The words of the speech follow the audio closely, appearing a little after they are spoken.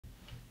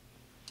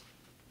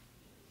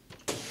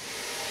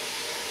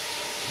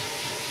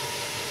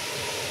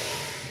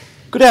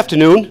Good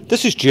afternoon,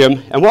 this is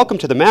Jim, and welcome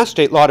to the Mass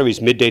State Lottery's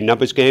Midday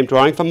Numbers Game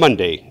drawing for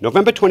Monday,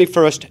 November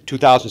 21st,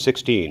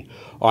 2016.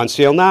 On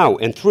sale now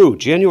and through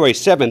January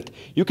 7th,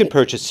 you can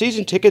purchase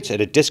season tickets at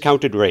a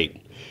discounted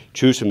rate.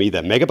 Choose from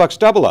either Megabucks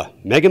Doubler,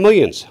 Mega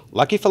Millions,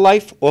 Lucky for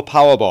Life, or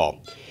Powerball.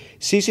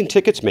 Season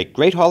tickets make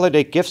great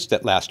holiday gifts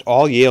that last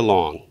all year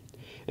long.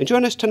 And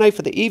join us tonight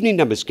for the evening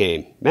numbers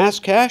game, Mass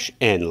Cash,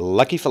 and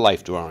Lucky for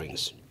Life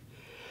drawings.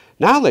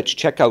 Now let's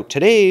check out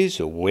today's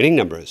winning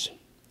numbers.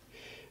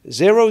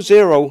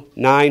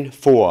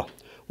 0094.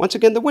 Once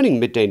again, the winning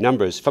midday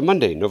numbers for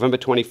Monday, November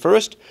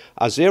 21st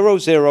are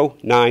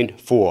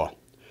 0094.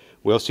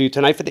 We'll see you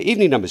tonight for the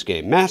evening numbers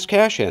game, Mass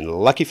Cash, and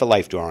Lucky for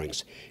Life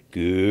drawings.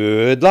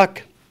 Good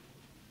luck!